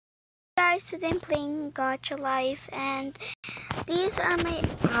guys, today I'm playing Gacha Life and these are my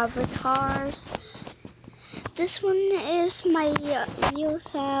avatars. This one is my real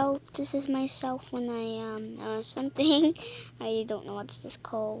self. This is myself when I something. I don't know what's this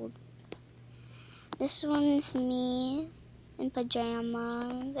called. This one's me in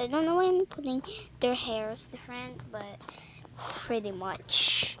pajamas. I don't know why I'm putting their hairs different, but pretty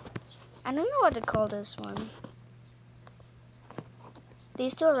much. I don't know what to call this one.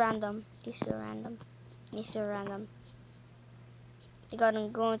 These two are random. These two are random. These two are random. You gotta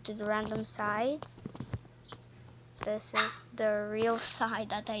go to the random side. This is the real side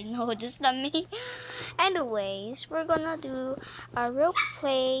that I know. This is not me. Anyways, we're gonna do a real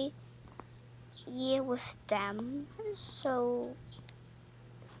play with them. So,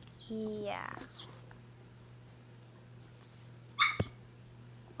 yeah.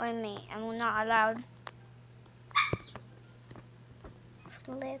 Wait a minute, I'm not allowed.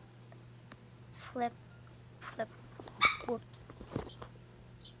 Flip, flip, flip. Whoops.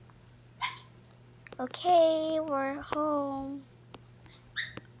 Okay, we're home.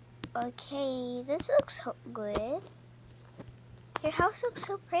 Okay, this looks so good. Your house looks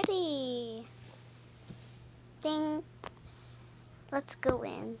so pretty. Thanks. Let's go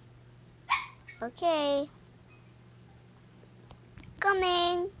in. Okay.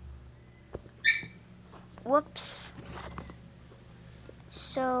 Coming. Whoops.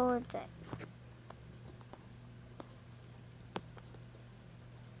 So that.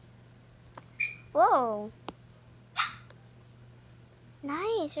 Whoa.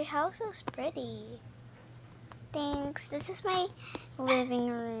 Nice. Your house looks pretty. Thanks. This is my living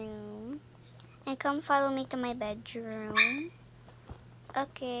room. And come follow me to my bedroom.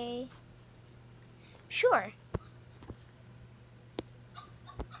 Okay. Sure.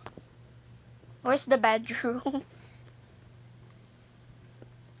 Where's the bedroom?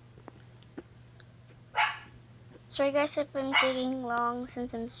 Sorry guys if I'm taking long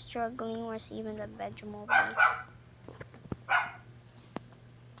since I'm struggling. Where's even the bedroom will be?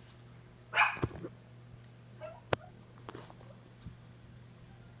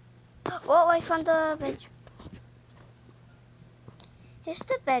 Oh, I found the bedroom. Here's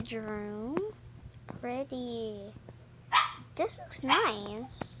the bedroom. Pretty. This looks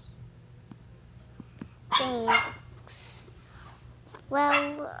nice. Thanks.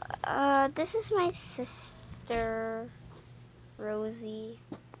 Well, this is my sister, Rosie.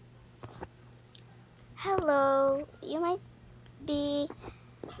 Hello. You might be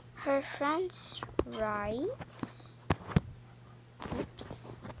her friends, right?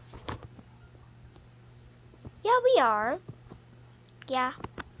 Oops. Yeah, we are. Yeah.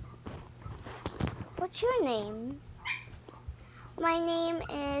 What's your name? My name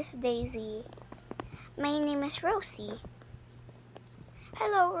is Daisy. My name is Rosie.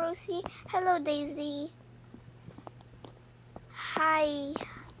 Hello, Rosie. Hello, Daisy. Hi.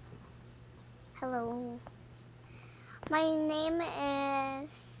 Hello. My name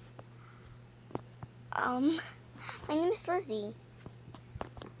is my name is Lizzie.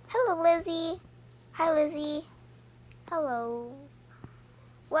 Hello, Lizzie. Hi, Lizzie. Hello.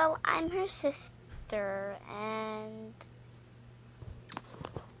 Well, I'm her sister, and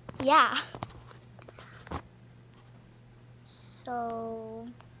yeah. So,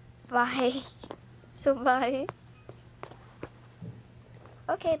 bye. So, bye.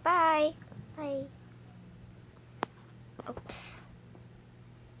 Okay, bye. Bye. Oops.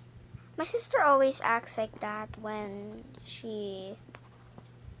 My sister always acts like that when she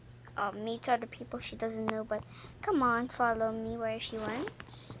meets other people she doesn't know, but come on, follow me where she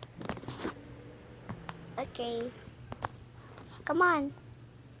went. Okay. Come on.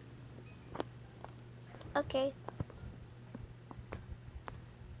 Okay.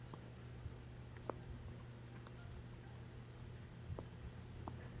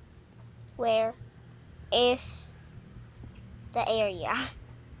 Where is the area?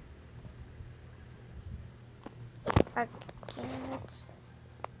 Okay, let's...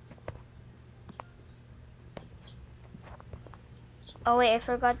 Oh wait, I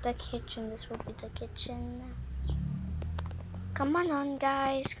forgot the kitchen. This will be the kitchen. Come on,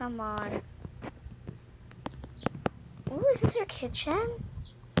 guys. Come on. Ooh, is this your kitchen?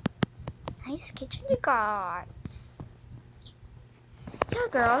 Nice kitchen you got. Yeah,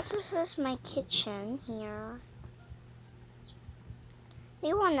 girls, this is my kitchen here. Do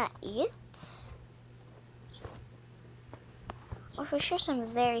you wanna eat? Oh, for sure, I'm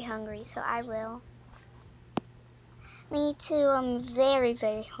very hungry, so I will. Me too, I'm very,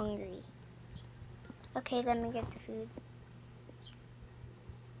 very hungry. Okay, let me get the food.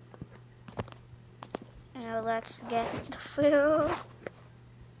 Now let's get the food.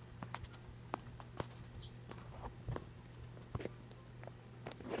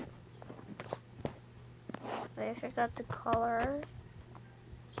 I forgot the color.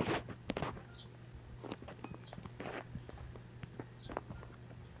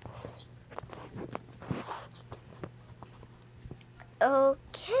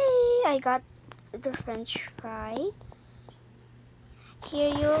 Okay, I got the French fries. Here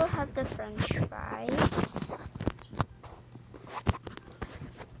you'll have the French fries.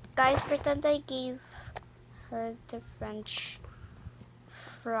 Guys, pretend I gave her the French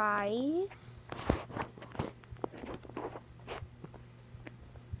fries.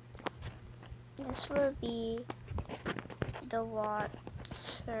 This will be the water.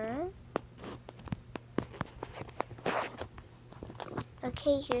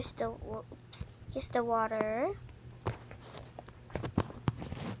 Okay, here's the water.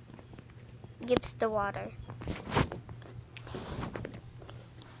 Gives the water.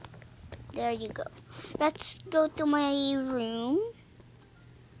 There you go. Let's go to my room.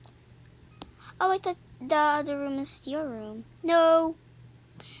 Oh, I thought the other room is your room. No,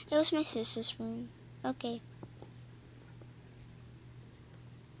 it was my sister's room. Okay.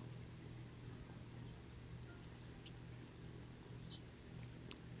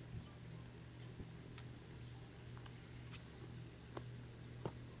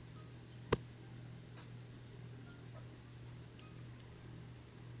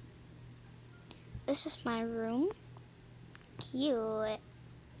 This is my room. Cute.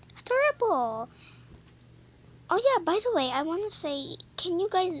 Adorable. Oh yeah, by the way, I want to say, do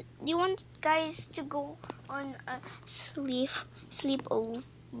you want guys to go on a sleepover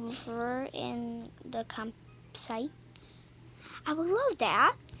in the campsites? I would love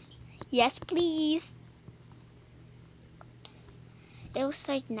that. Yes, please. It will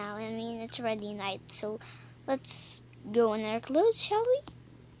start now. I mean, it's already night, so let's go in our clothes, shall we?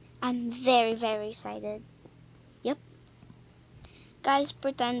 I'm very, very excited. Yep. Guys,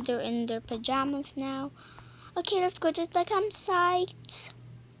 pretend they're in their pajamas now. Okay, let's go to the campsite.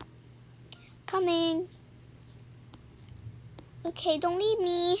 Coming. Okay, don't leave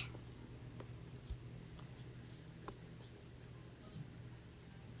me.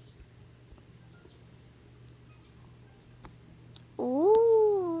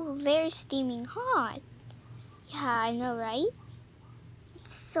 Ooh, very steaming hot. Yeah, I know, right?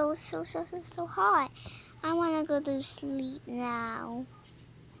 It's so hot. I want to go to sleep now.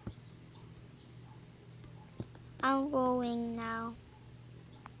 I'm going now.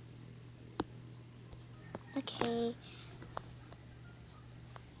 Okay.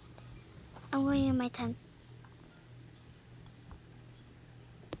 I'm going in my tent.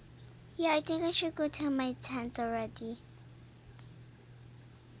 Yeah, I think I should go to my tent already.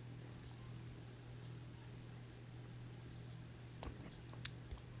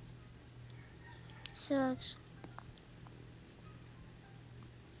 So,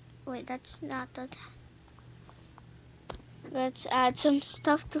 wait, that's not the tent. Let's add some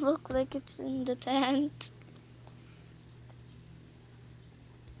stuff to look like it's in the tent.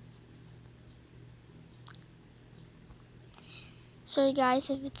 Sorry guys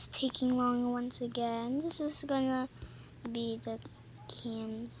if it's taking long once again. This is gonna be the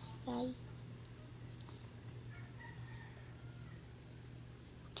campsite.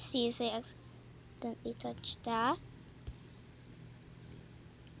 Oopsies, I accidentally touched that.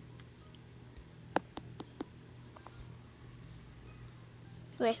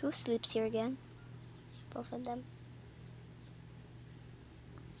 Wait, who sleeps here again? Both of them.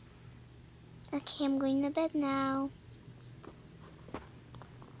 Okay, I'm going to bed now.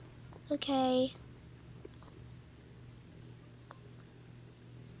 Okay.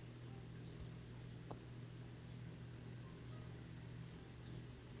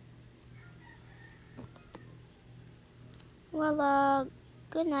 Well,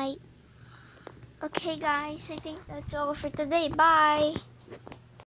 good night. Okay guys, I think that's all for today. Bye.